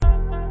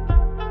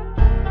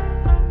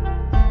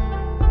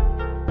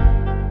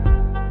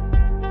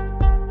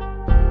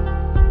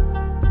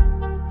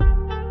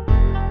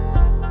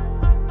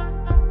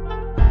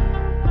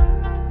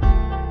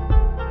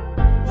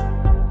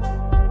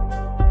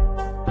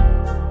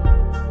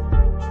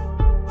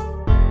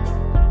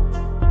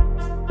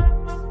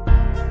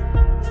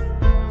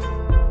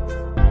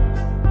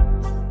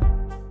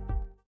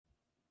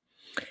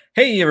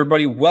Hey,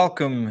 everybody,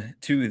 welcome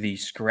to the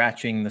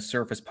Scratching the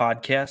Surface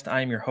podcast.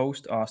 I'm your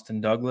host, Austin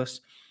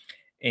Douglas,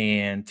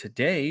 and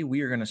today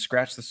we are going to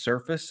scratch the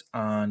surface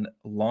on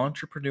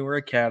Lawntreprenuer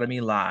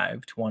Academy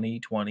Live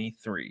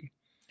 2023.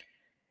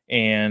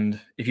 And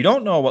if you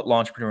don't know what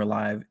Lawntreprenuer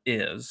Live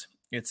is,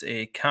 it's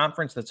a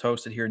conference that's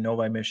hosted here in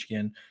Novi,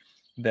 Michigan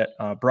that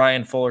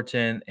Brian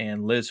Fullerton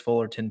and Liz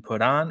Fullerton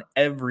put on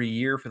every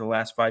year for the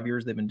last 5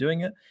 years. They've been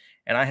doing it,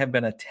 and I have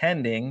been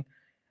attending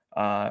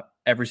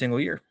every single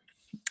year.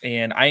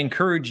 And I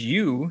encourage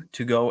you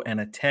to go and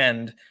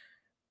attend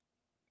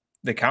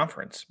the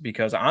conference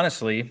because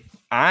honestly,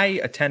 I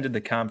attended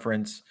the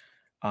conference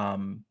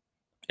in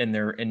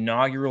their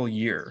inaugural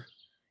year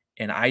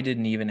and I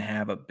didn't even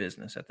have a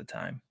business at the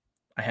time.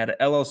 I had an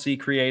LLC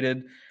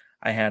created,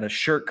 I had a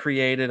shirt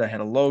created, I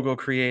had a logo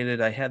created,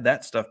 I had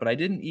that stuff, but I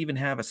didn't even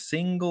have a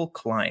single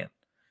client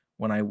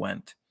when I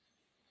went.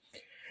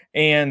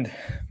 And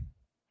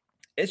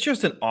it's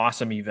just an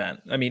awesome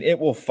event. I mean, it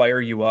will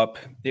fire you up.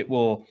 It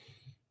will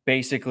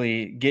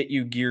basically get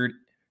you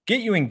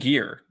in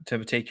gear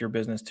to take your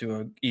business to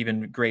an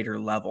even greater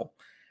level.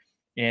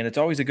 And it's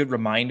always a good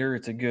reminder.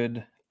 It's a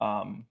good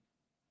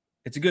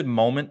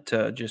moment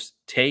to just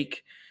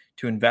take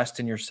to invest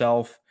in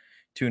yourself,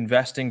 to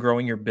invest in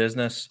growing your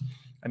business.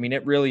 I mean,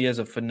 it really is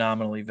a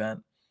phenomenal event.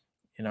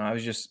 I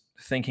was just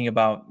thinking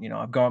about,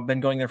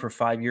 been going there for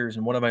 5 years,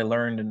 and what have I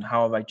learned and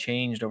how have I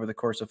changed over the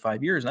course of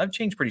 5 years? And I've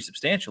changed pretty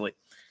substantially.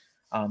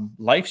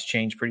 Life's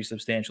changed pretty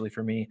substantially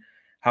for me.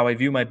 How I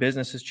view my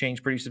business has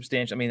changed pretty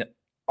substantially. I mean,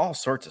 all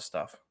sorts of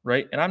stuff,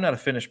 right? And I'm not a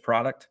finished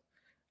product.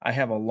 I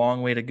have a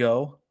long way to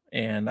go,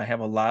 and I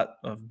have a lot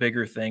of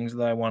bigger things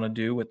that I want to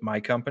do with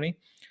my company.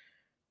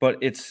 But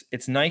it's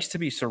nice to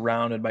be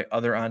surrounded by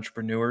other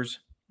entrepreneurs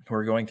who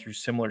are going through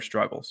similar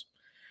struggles.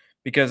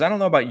 Because I don't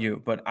know about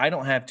you, but I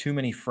don't have too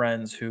many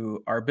friends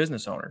who are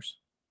business owners.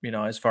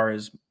 As far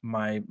as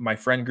my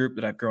friend group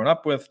that I've grown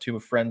up with, two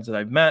friends that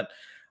I've met,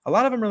 a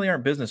lot of them really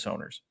aren't business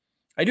owners.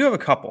 I do have a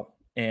couple,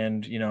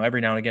 and every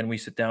now and again we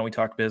sit down, we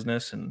talk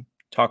business and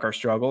talk our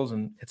struggles,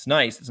 and it's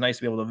nice. It's nice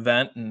to be able to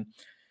vent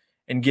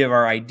and give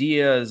our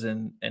ideas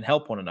and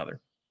help one another.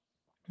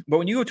 But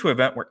when you go to an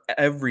event where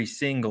every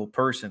single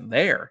person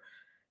there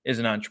is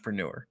an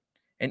entrepreneur,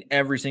 and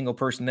every single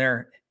person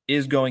there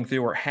is going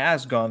through or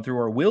has gone through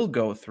or will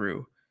go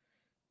through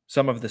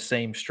some of the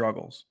same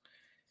struggles,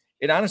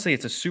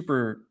 it's a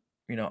super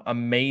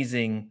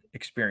amazing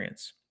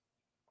experience.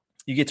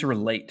 You get to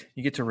relate.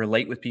 You get to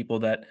relate with people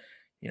that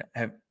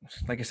have,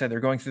 like I said, they're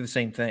going through the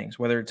same things,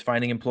 whether it's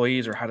finding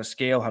employees or how to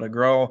scale, how to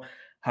grow,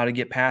 how to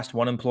get past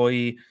one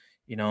employee,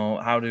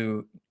 how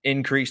to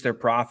increase their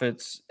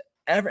profits,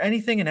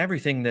 anything and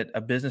everything that a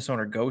business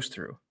owner goes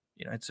through.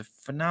 It's a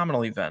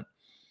phenomenal event.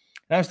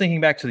 And I was thinking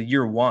back to the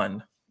year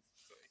one.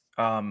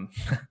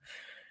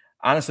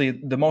 Honestly,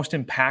 the most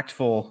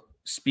impactful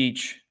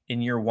speech in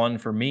year one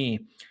for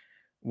me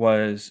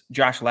was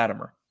Josh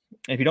Latimer.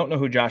 If you don't know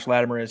who Josh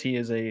Latimer is, he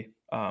is a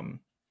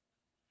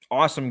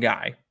awesome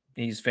guy.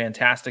 He's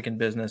fantastic in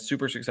business,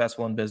 super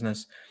successful in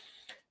business,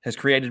 has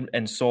created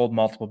and sold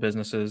multiple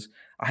businesses.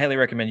 I highly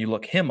recommend you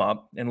look him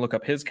up and look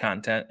up his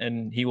content,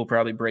 and he will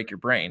probably break your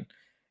brain.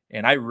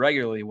 And I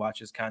regularly watch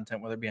his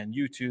content, whether it be on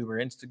YouTube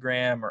or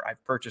Instagram, or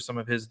I've purchased some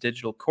of his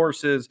digital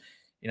courses.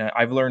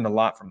 I've learned a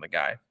lot from the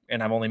guy,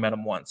 and I've only met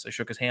him once. I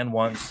shook his hand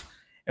once.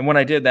 And when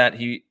I did that,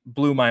 he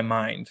blew my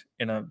mind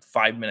in a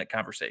 5-minute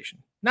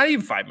conversation. Not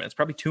even 5 minutes,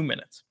 probably 2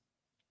 minutes.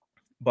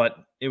 But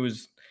it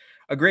was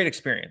a great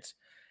experience.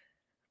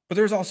 But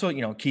there's also,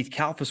 Keith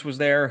Kalfas was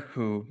there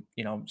who,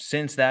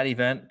 since that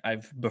event,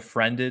 I've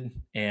befriended.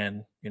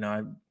 And,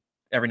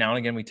 every now and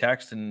again we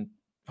text and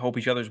hope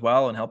each other's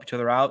well and help each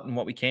other out in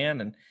what we can.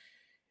 And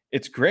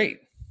it's great.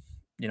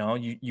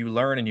 You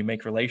learn and you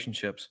make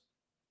relationships.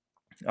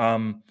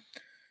 But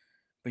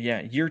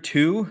yeah, year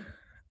two,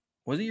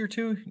 was it year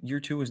two? Year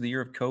two was the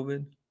year of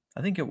COVID.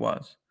 I think it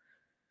was.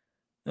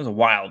 It was a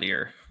wild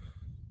year.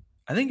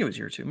 I think it was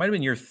year two. It might have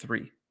been year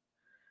three.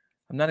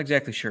 I'm not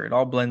exactly sure. It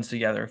all blends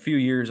together. A few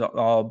years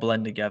all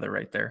blend together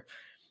right there.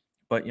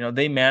 But,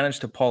 they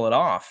managed to pull it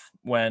off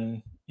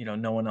when,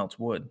 no one else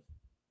would.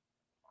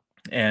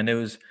 And it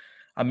was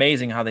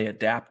amazing how they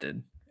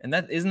adapted. And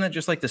isn't that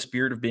just like the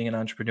spirit of being an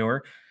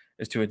entrepreneur,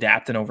 is to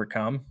adapt and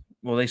overcome?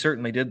 Well, they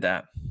certainly did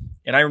that.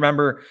 And I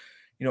remember,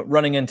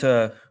 running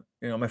into,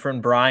 my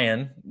friend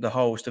Brian, the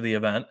host of the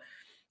event,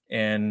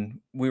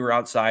 and we were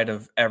outside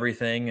of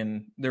everything,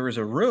 and there was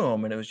a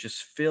room, and it was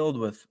just filled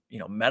with,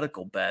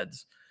 medical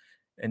beds,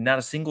 and not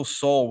a single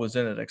soul was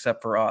in it except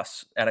for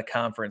us at a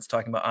conference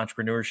talking about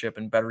entrepreneurship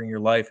and bettering your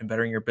life and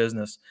bettering your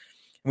business.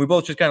 And we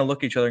both just kind of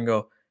look at each other and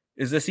go,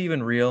 is this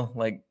even real?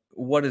 Like,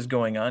 what is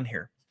going on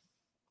here?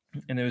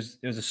 And it was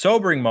a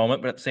sobering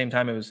moment, but at the same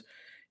time, it was,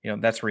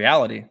 that's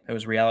reality. It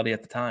was reality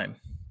at the time.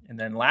 And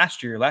then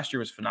last year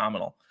was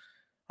phenomenal.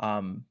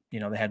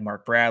 They had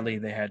Mark Bradley,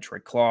 they had Troy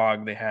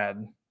Clogg, they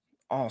had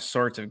all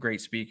sorts of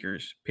great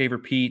speakers,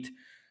 Paver Pete.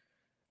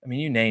 I mean,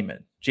 you name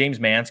it. James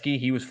Mansky,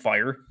 he was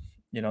fire.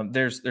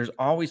 There's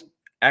always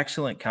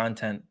excellent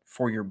content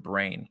for your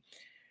brain.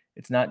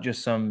 It's not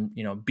just some,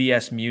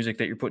 BS music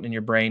that you're putting in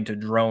your brain to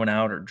drone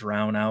out or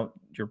drown out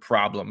your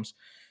problems.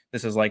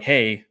 This is like,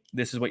 hey,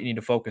 this is what you need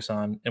to focus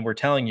on. And we're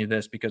telling you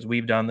this because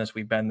we've done this,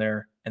 we've been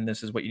there, and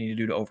this is what you need to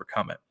do to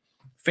overcome it.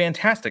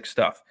 Fantastic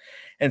stuff.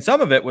 And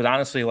some of it was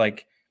honestly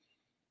like,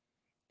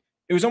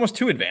 it was almost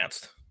too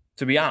advanced,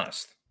 to be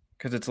honest.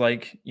 Because it's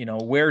like,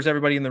 where's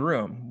everybody in the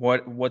room?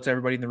 What's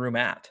everybody in the room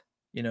at?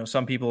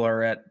 Some people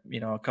are at,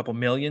 a couple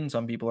million,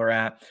 some people are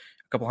at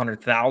a couple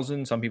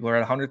 100,000, some people are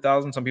at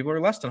 100,000, some people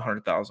are less than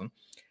 100,000.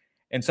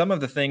 And some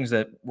of the things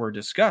that were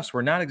discussed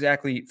were not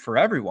exactly for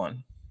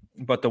everyone,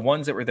 but the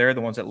ones that were there, the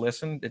ones that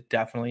listened, it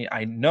definitely,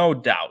 I no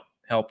doubt,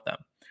 helped them.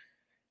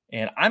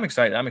 And I'm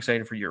excited. I'm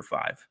excited for year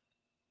 5.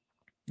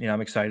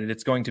 I'm excited.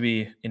 It's going to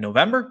be in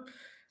November.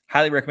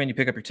 Highly recommend you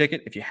pick up your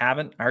ticket. If you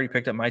haven't, I already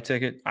picked up my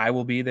ticket. I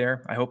will be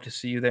there. I hope to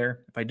see you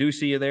there. If I do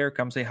see you there,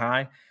 come say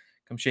hi,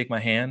 come shake my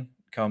hand,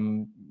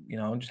 come,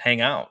 just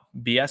hang out,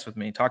 BS with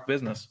me, talk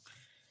business.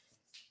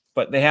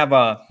 But they have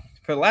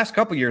for the last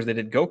couple of years, they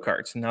did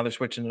go-karts, and now they're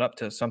switching it up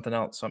to something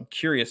else. So I'm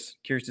curious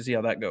to see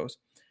how that goes.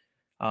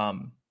 I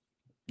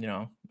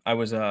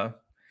was a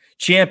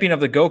champion of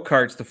the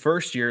go-karts the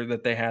first year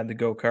that they had the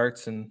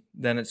go-karts, and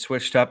then it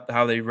switched up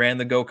how they ran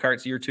the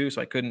go-karts year 2,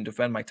 so I couldn't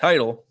defend my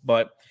title.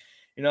 But,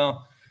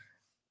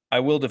 I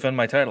will defend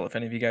my title if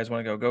any of you guys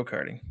want to go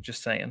go-karting.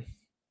 Just saying.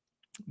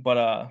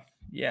 But,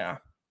 yeah.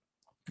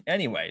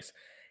 Anyways,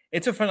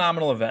 it's a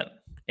phenomenal event.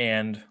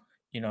 And,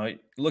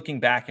 looking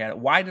back at it,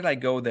 why did I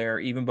go there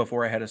even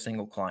before I had a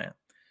single client?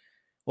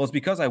 Well, it's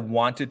because I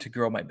wanted to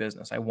grow my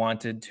business. I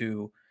wanted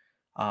to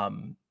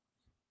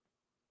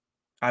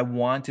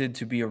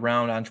be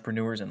around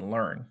entrepreneurs and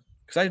learn,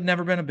 because I had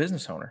never been a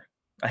business owner.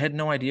 I had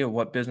no idea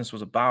what business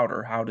was about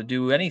or how to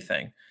do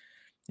anything.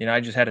 I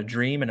just had a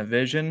dream and a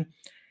vision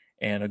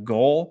and a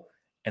goal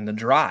and the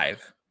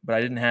drive, but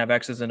I didn't have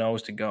X's and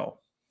O's to go.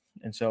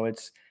 And so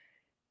it's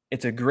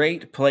a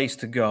great place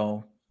to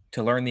go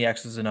to learn the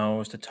X's and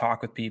O's, to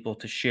talk with people,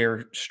 to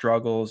share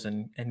struggles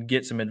and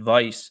get some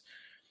advice.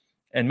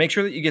 And make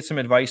sure that you get some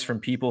advice from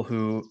people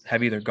who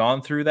have either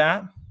gone through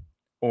that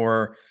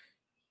or,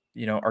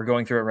 are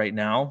going through it right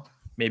now.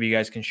 Maybe you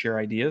guys can share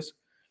ideas.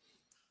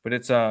 But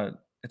it's a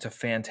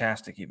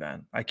fantastic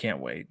event. I can't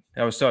wait.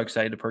 I was so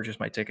excited to purchase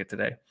my ticket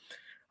today.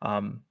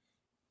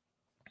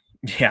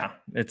 Yeah,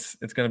 it's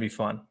going to be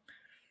fun.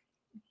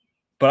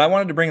 But I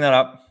wanted to bring that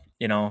up.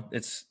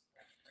 It's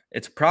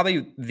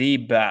probably the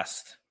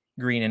best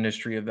green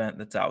industry event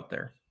that's out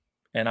there.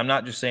 And I'm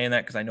not just saying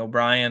that because I know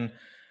Brian.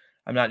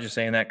 I'm not just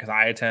saying that because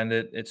I attend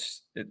it.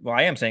 Well,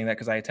 I am saying that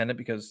because I attend it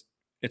because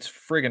it's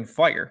friggin'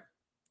 fire.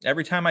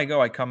 Every time I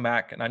go, I come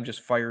back and I'm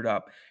just fired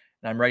up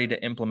and I'm ready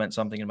to implement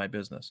something in my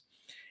business.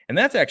 And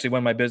that's actually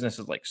when my business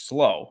is like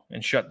slow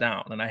and shut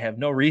down and I have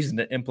no reason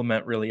to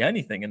implement really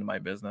anything into my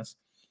business.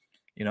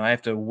 I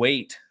have to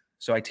wait.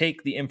 So I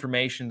take the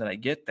information that I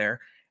get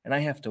there and I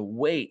have to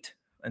wait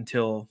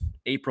until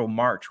April,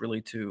 March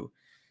really to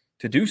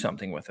do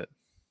something with it.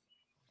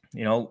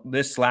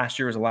 This last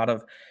year was a lot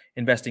of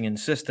investing in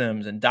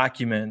systems and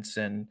documents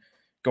and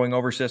going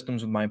over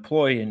systems with my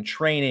employee and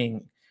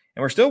training.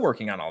 And we're still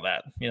working on all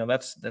that.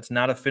 That's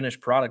not a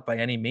finished product by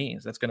any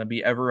means. That's going to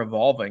be ever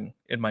evolving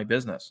in my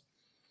business.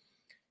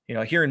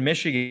 Here in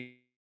Michigan,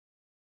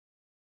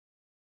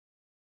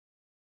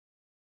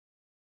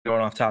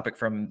 going off topic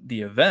from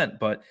the event,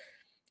 but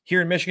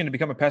here in Michigan, to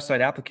become a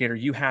pesticide applicator,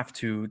 you have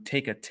to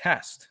take a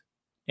test.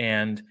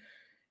 And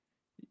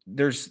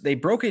they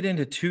broke it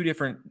into 2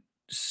 different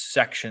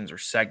sections or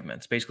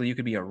segments. Basically, you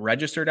could be a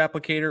registered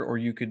applicator or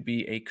you could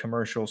be a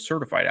commercial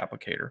certified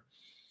applicator.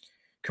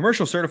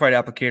 Commercial certified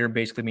applicator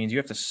basically means you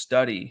have to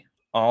study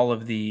all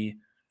of the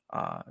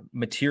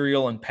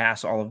material and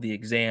pass all of the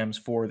exams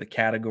for the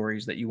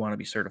categories that you want to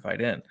be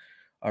certified in.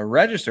 A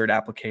registered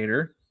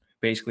applicator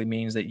basically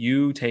means that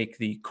you take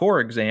the core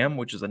exam,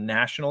 which is a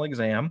national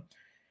exam,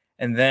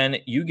 and then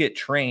you get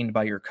trained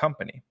by your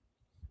company.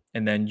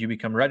 And then you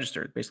become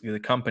registered. Basically, the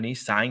company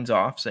signs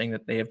off saying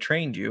that they have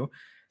trained you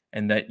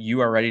and that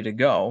you are ready to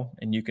go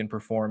and you can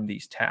perform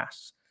these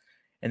tasks.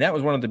 And that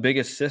was one of the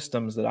biggest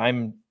systems that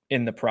I'm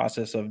in the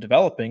process of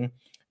developing,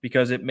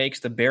 because it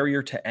makes the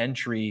barrier to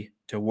entry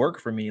to work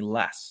for me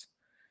less.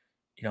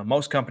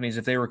 Most companies,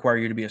 if they require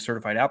you to be a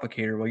certified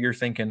applicator, well, you're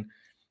thinking,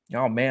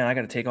 oh man, I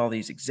got to take all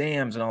these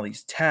exams and all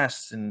these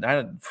tests. And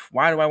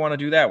why do I want to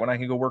do that when I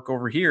can go work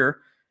over here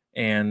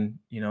and,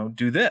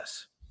 do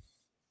this?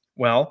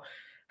 Well,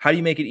 how do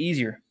you make it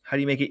easier? How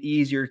do you make it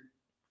easier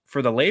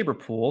for the labor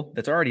pool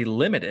that's already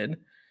limited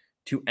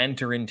to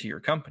enter into your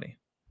company?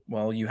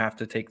 Well, you have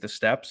to take the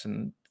steps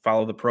and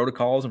follow the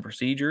protocols and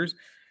procedures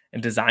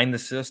and design the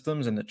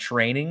systems and the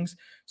trainings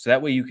so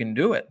that way you can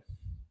do it.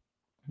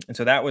 And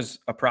so that was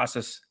a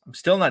process. I'm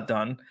still not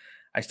done.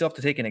 I still have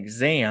to take an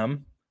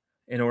exam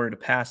in order to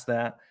pass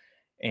that.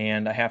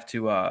 And I have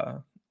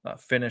to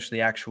finish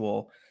the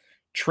actual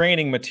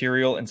training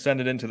material and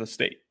send it into the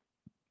state.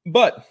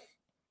 But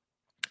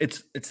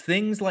it's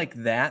things like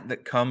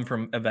that come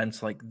from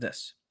events like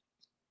this,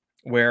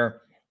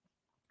 where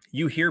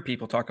you hear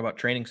people talk about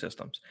training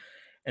systems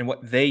and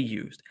what they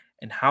used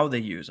and how they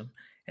use them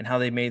and how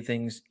they made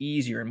things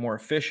easier and more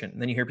efficient.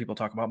 And then you hear people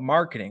talk about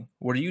marketing.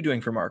 What are you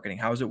doing for marketing?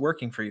 How is it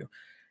working for you?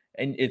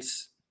 And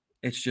it's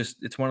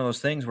one of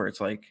those things where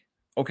it's like,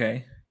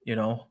 okay,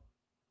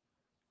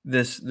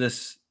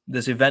 this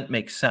event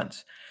makes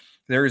sense.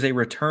 There is a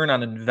return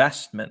on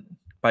investment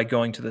by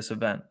going to this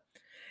event.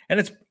 And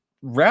it's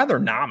rather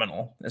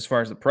nominal as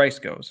far as the price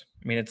goes.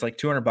 I mean, it's like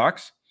 $200,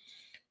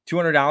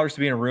 $200 to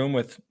be in a room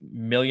with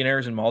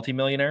millionaires and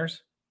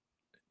multimillionaires,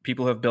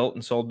 people who have built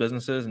and sold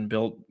businesses and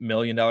built $1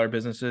 million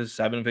businesses,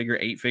 7-figure,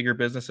 8-figure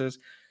businesses.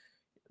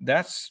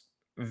 That's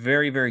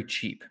very, very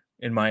cheap,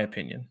 in my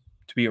opinion,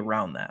 to be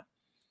around that.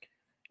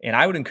 And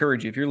I would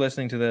encourage you, if you're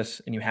listening to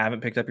this and you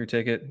haven't picked up your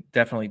ticket,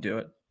 definitely do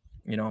it.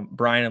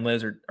 Brian and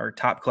Liz are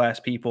top class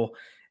people,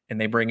 and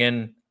they bring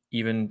in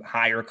even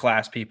higher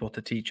class people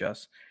to teach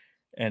us.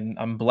 And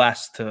I'm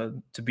blessed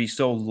to be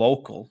so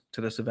local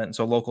to this event and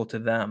so local to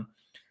them.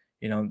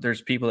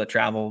 There's people that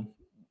travel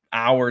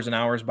hours and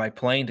hours by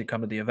plane to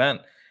come to the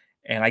event.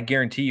 And I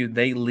guarantee you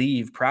they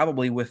leave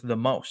probably with the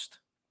most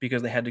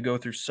because they had to go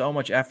through so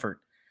much effort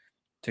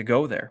to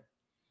go there.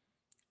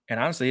 And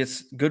honestly,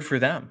 it's good for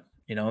them.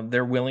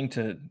 They're willing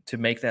to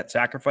make that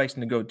sacrifice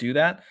and to go do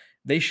that.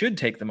 They should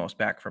take the most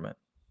back from it.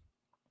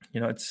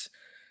 It's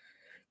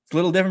a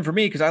little different for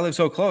me because I live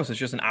so close. It's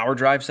just an hour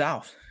drive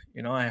south.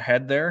 I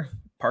head there,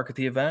 park at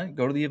the event,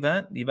 go to the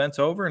event's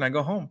over, and I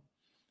go home.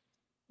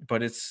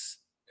 But it's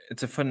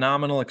a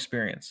phenomenal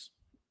experience,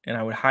 and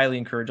I would highly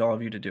encourage all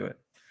of you to do it.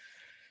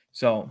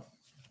 So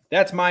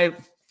that's my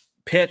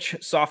pitch,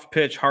 soft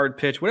pitch, hard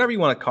pitch, whatever you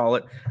want to call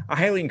it. I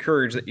highly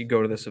encourage that you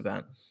go to this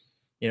event.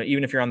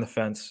 Even if you're on the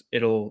fence,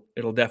 it'll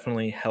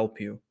definitely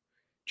help you.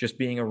 Just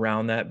being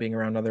around that, being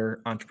around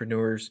other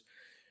entrepreneurs,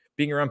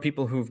 being around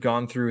people who've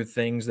gone through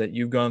things that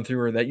you've gone through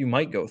or that you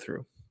might go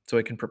through, so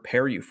it can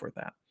prepare you for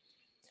that.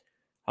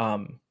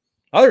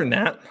 Other than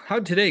that,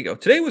 how'd today go?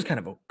 Today was kind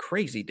of a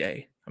crazy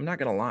day. I'm not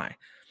going to lie.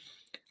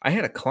 I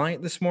had a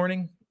client this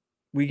morning.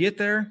 We get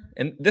there,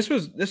 and this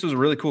was a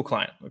really cool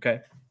client. Okay.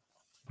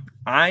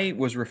 I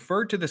was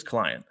referred to this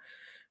client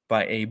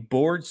by a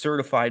board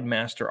certified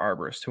master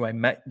arborist who I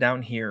met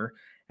down here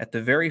at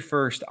the very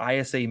first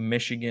ISA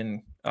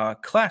Michigan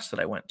class that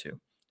I went to.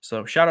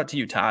 So shout out to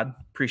you, Todd.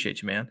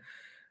 Appreciate you, man.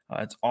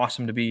 It's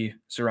awesome to be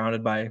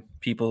surrounded by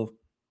people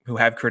who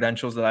have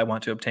credentials that I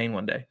want to obtain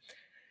one day.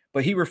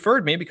 But he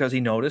referred me because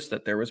he noticed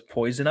that there was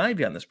poison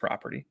ivy on this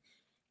property.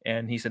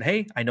 And he said,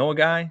 hey, I know a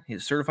guy.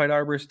 He's a certified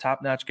arborist,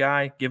 top-notch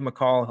guy. Give him a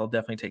call. He'll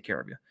definitely take care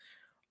of you.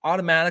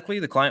 Automatically,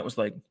 the client was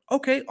like,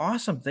 okay,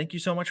 awesome. Thank you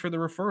so much for the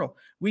referral.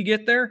 We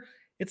get there.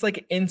 It's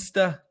like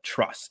insta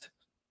trust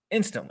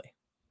instantly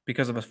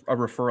because of a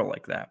referral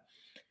like that.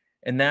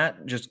 And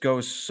that just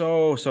goes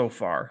so, so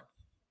far.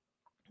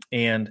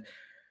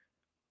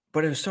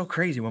 But it was so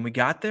crazy. When we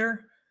got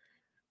there,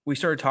 we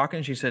started talking.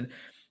 And she said,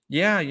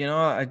 yeah,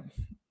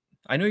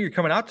 I know you're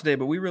coming out today,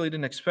 but we really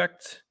didn't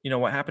expect,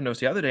 what happened to us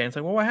the other day. And it's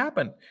like, well, what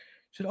happened?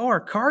 She said, oh, our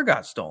car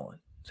got stolen.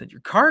 I said,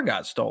 your car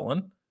got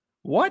stolen?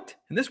 What?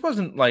 And this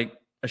wasn't like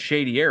a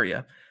shady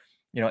area.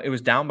 It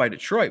was down by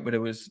Detroit, but it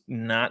was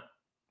not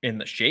in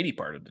the shady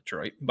part of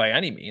Detroit by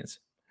any means.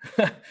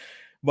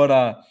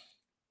 But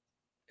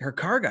her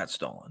car got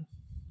stolen.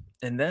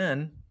 And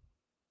then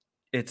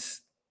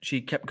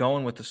she kept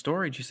going with the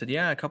story. And she said,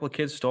 yeah, a couple of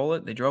kids stole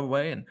it. They drove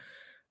away, and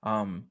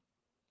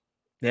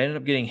they ended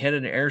up getting hit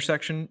at an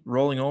intersection,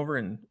 rolling over,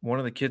 and one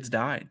of the kids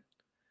died.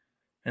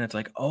 And it's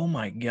like, oh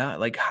my God,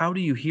 like, how do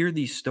you hear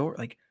these stories?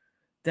 Like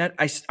that,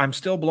 I'm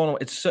still blown away.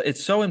 It's so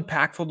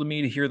impactful to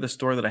me to hear the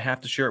story that I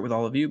have to share it with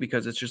all of you,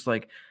 because it's just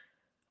like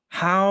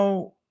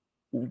how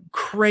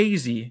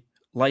crazy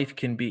life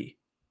can be,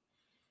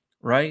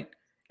 right?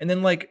 And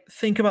then like,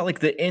 think about like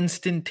the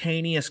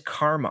instantaneous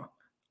karma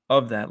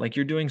of that. Like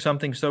you're doing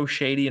something so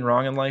shady and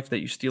wrong in life that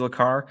you steal a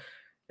car,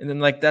 and then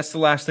like, that's the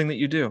last thing that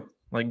you do.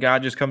 Like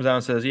God just comes out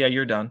and says, yeah,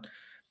 you're done.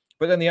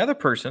 But then the other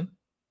person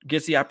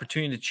gets the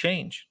opportunity to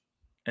change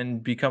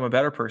and become a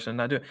better person,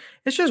 not do it.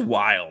 It's just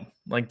wild.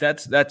 Like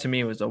that to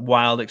me was a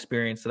wild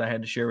experience that I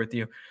had to share with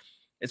you.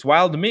 It's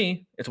wild to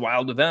me. It's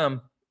wild to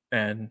them.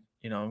 And,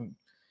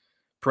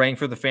 praying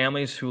for the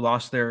families who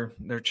lost their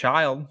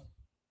child,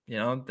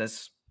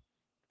 that's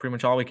pretty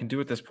much all we can do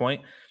at this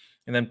point.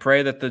 And then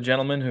pray that the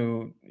gentleman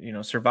who,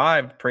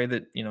 survived, pray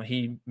that,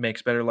 he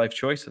makes better life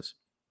choices.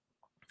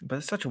 But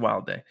it's such a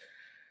wild day.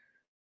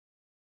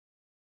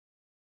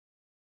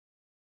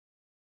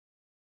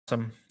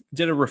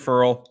 Did a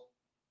referral,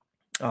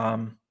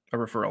 not a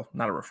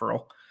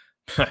referral.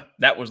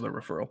 That was the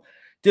referral.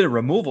 Did a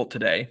removal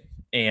today,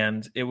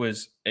 and it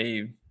was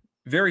a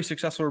very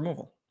successful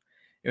removal.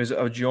 It was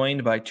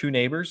joined by two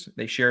neighbors.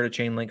 They shared a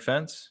chain link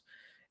fence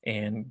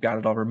and got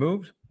it all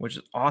removed, which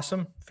is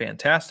awesome,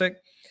 fantastic.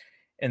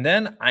 And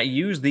then I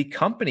used the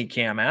company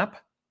cam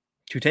app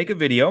to take a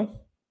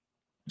video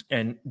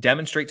and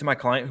demonstrate to my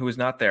client who was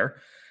not there.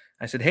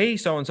 I said, hey,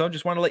 so-and-so,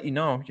 just want to let you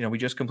know, we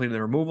just completed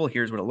the removal.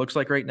 Here's what it looks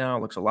like right now.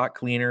 It looks a lot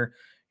cleaner.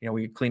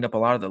 We cleaned up a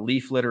lot of the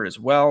leaf litter as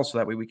well, so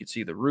that way we could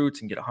see the roots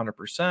and get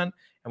 100%. And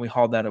we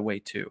hauled that away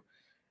too.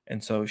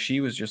 And so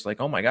she was just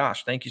like, oh my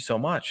gosh, thank you so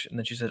much. And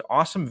then she said,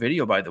 awesome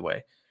video, by the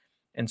way.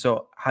 And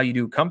so how you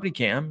do company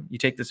cam, you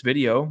take this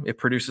video, it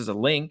produces a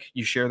link,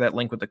 you share that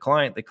link with the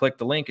client, they click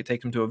the link, it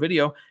takes them to a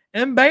video,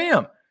 and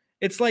bam,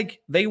 it's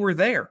like they were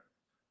there.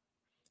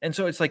 And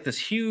so it's like this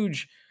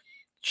huge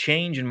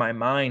change in my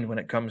mind when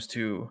it comes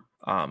to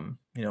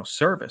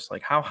service.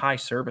 Like, how high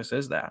service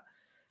is that?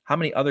 How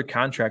many other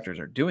contractors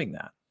are doing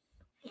that?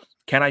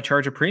 Can I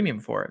charge a premium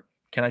for it?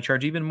 Can I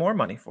charge even more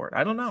money for it?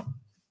 I don't know.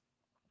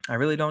 I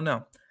really don't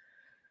know.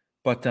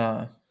 But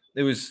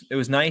it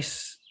was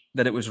nice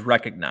that it was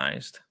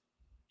recognized,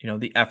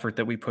 the effort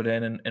that we put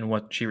in and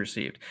what she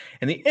received.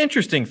 And the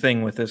interesting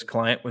thing with this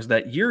client was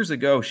that years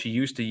ago, she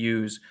used to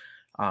use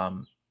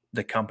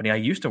the company I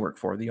used to work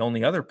for, the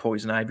only other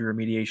poison ivy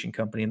remediation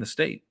company in the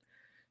state.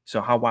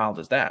 So how wild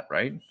is that,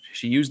 right?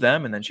 She used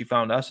them, and then she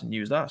found us and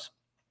used us.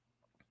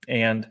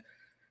 And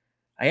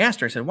I asked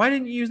her, I said, why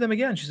didn't you use them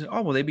again? She said,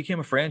 oh, well, they became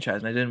a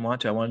franchise and I didn't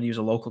want to. I wanted to use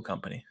a local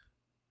company.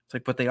 It's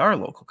like, but they are a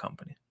local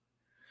company.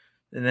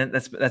 And then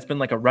that's been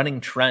like a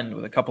running trend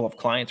with a couple of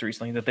clients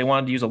recently, that they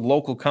wanted to use a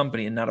local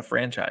company and not a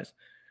franchise.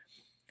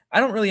 I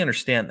don't really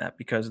understand that,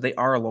 because they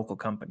are a local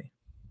company,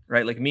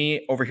 right? Like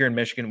me over here in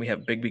Michigan, we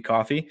have Big B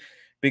Coffee.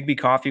 Big B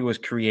Coffee was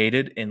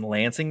created in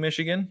Lansing,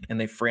 Michigan, and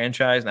they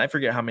franchised, and I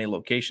forget how many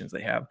locations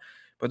they have,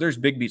 but there's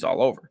Big B's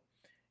all over.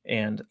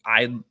 And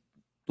I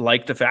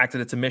like the fact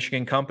that it's a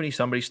Michigan company.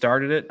 Somebody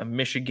started it. A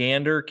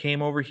Michigander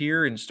came over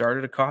here and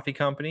started a coffee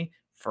company,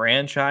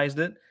 franchised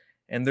it,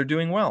 and they're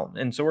doing well.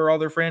 And so are all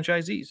their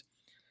franchisees.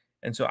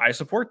 And so I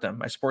support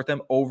them. I support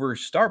them over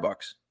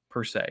Starbucks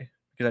per se,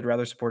 because I'd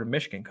rather support a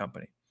Michigan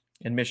company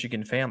and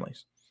Michigan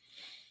families.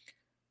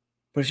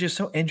 But it's just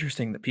so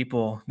interesting that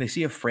people, they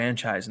see a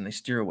franchise and they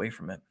steer away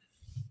from it.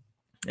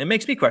 It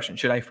makes me question,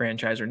 should I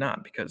franchise or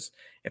not? Because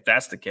if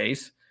that's the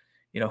case,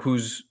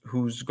 who's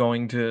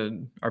going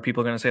to, are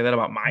people going to say that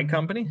about my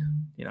company?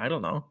 I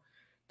don't know.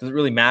 Does it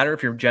really matter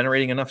if you're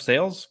generating enough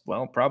sales?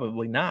 Well,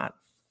 probably not.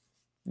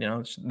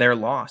 It's their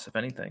loss, if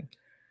anything.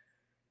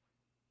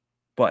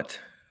 But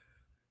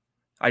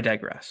I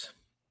digress.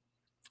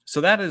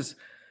 So that is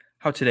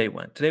how today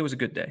went. Today was a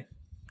good day.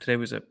 Today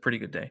was a pretty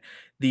good day.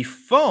 The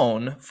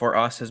phone for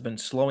us has been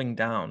slowing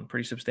down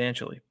pretty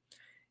substantially.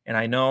 And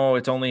I know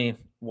it's only,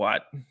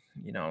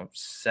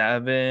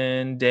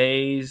 7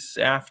 days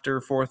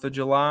after 4th of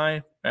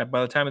July.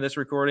 By the time of this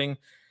recording,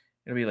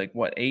 it'll be like,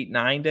 8,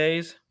 9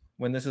 days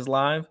when this is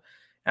live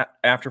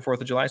after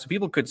 4th of July. So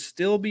people could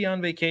still be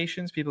on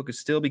vacations. People could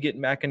still be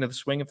getting back into the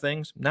swing of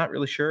things. Not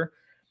really sure.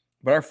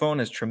 But our phone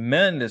has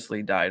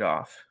tremendously died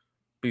off.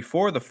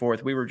 Before the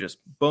 4th, we were just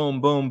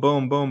boom, boom,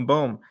 boom, boom,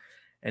 boom.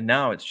 And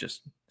now it's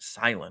just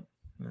silent.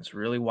 And it's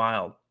really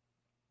wild.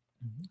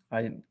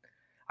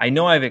 I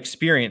know I've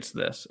experienced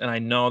this, and I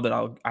know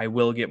that I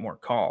will get more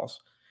calls,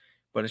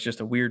 but it's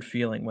just a weird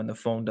feeling when the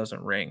phone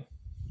doesn't ring.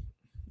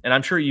 And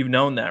I'm sure you've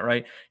known that,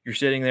 right? You're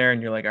sitting there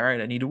and you're like, all right,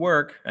 I need to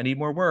work. I need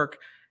more work.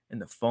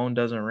 And the phone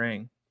doesn't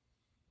ring.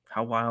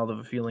 How wild of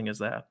a feeling is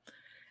that?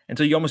 And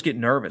so you almost get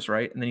nervous,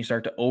 right? And then you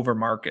start to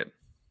overmarket.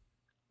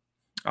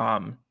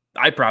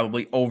 I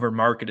probably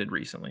overmarketed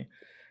recently.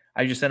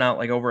 I just sent out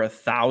like over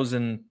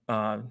 1,000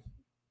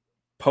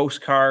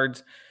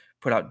 postcards,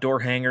 put out door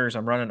hangers.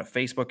 I'm running a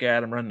Facebook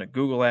ad. I'm running a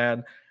Google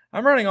ad.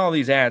 I'm running all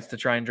these ads to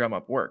try and drum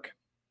up work.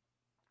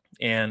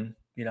 And,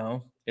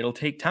 it'll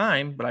take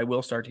time, but I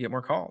will start to get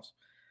more calls.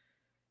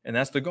 And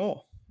that's the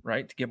goal,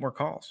 right? To get more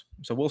calls.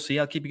 So we'll see.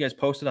 I'll keep you guys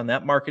posted on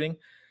that marketing.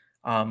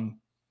 But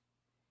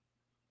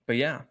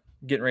yeah,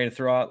 getting ready to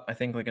throw out, I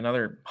think, like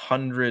another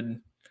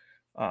 100,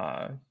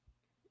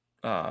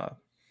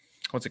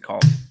 what's it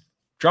called?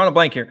 Drawing a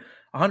blank here.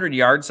 100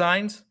 yard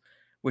signs,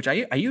 which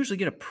I usually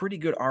get a pretty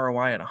good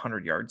ROI on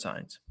 100 yard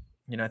signs.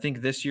 I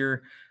think this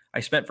year I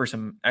spent for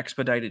some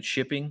expedited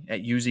shipping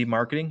at UZ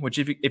Marketing, which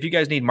if you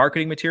guys need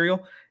marketing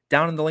material,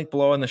 down in the link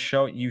below in the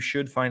show, you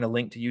should find a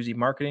link to UZ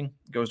Marketing.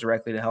 It goes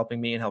directly to helping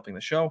me and helping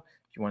the show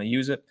if you want to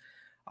use it.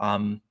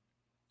 But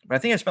I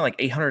think I spent like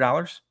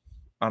 $800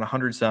 on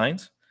 100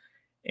 signs.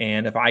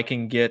 And if I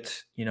can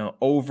get,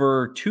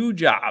 over 2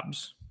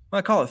 jobs,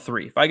 I call it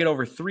 3. If I get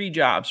over 3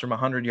 jobs from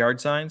 100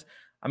 yard signs,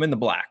 I'm in the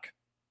black.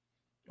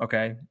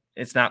 Okay.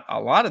 It's not a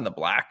lot in the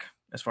black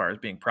as far as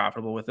being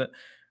profitable with it,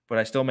 but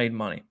I still made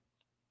money.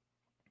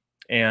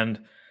 And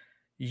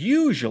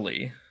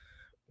usually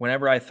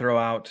whenever I throw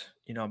out,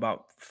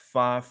 about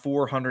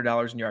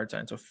 $400 in yard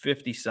signs, so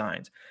 50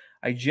 signs,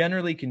 I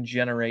generally can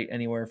generate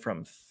anywhere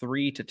from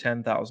 $3,000 to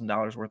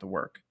 $10,000 worth of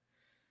work.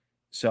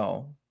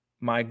 So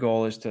my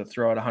goal is to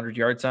throw out 100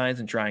 yard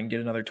signs and try and get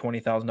another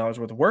 $20,000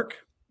 worth of work.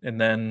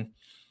 And then,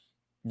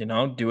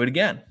 do it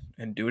again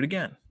and do it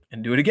again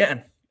and do it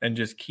again and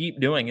just keep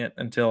doing it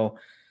until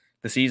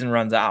the season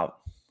runs out.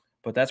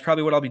 But that's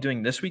probably what I'll be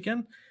doing this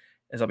weekend,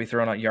 is I'll be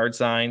throwing out yard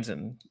signs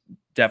and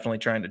definitely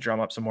trying to drum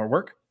up some more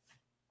work.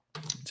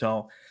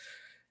 So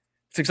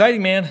it's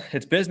exciting, man.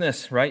 It's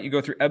business, right? You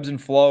go through ebbs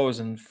and flows,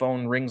 and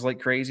phone rings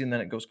like crazy, and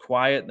then it goes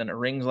quiet. Then it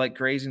rings like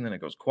crazy, and then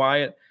it goes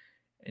quiet.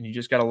 And you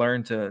just got to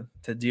learn to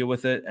deal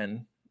with it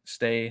and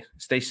stay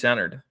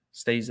centered.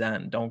 Stay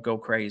zen. Don't go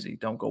crazy.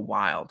 Don't go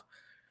wild.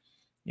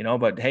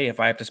 But hey, if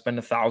I have to spend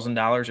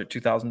 $1,000 or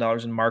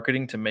 $2,000 in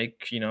marketing to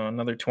make,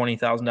 another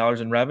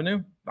 $20,000 in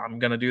revenue, I'm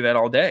going to do that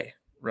all day,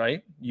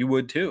 right? You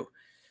would too.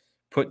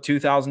 Put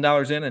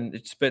 $2,000 in and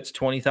it spits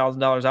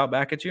 $20,000 out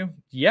back at you.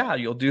 Yeah,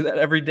 you'll do that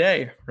every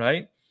day,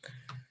 right?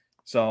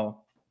 So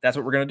that's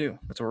what we're going to do.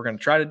 That's what we're going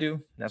to try to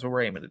do. That's what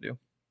we're aiming to do.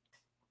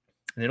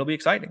 And it'll be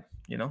exciting.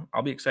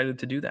 I'll be excited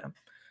to do that.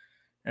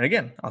 And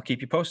again, I'll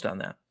keep you posted on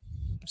that.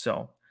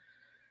 So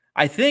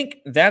I think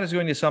that is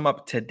going to sum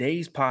up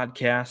today's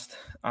podcast.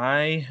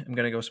 I am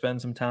going to go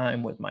spend some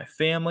time with my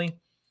family.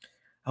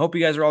 I hope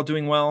you guys are all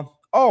doing well.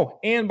 Oh,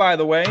 and by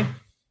the way,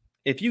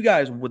 if you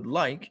guys would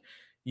like,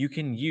 you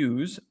can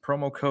use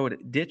promo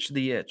code Ditch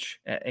the Itch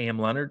at AM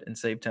Leonard and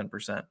save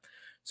 10%.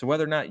 So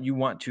whether or not you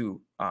want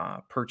to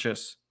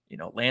purchase,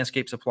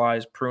 landscape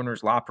supplies,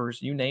 pruners,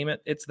 loppers, you name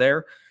it, it's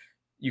there.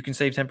 You can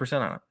save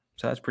 10% on it.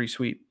 So that's pretty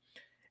sweet.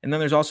 And then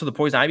there's also the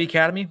Poison Ivy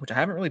Academy, which I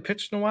haven't really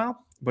pitched in a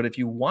while. But if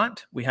you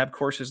want, we have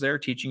courses there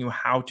teaching you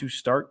how to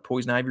start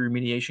poison ivy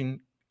remediation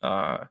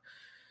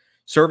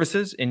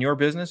services in your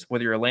business,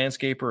 whether you're a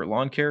landscaper or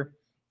lawn care.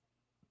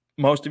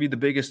 Most of you, the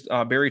biggest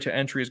barrier to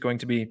entry is going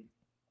to be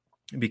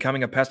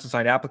becoming a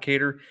pesticide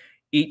applicator.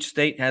 Each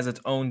state has its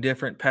own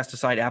different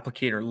pesticide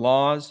applicator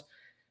laws.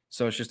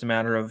 So it's just a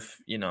matter of,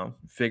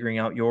 figuring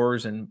out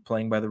yours and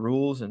playing by the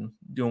rules and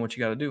doing what you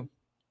got to do.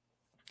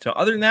 So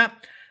other than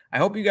that, I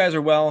hope you guys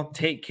are well.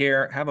 Take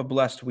care. Have a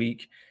blessed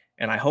week.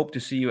 And I hope to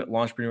see you at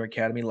Lawntreprenuer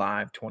Academy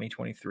Live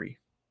 2023.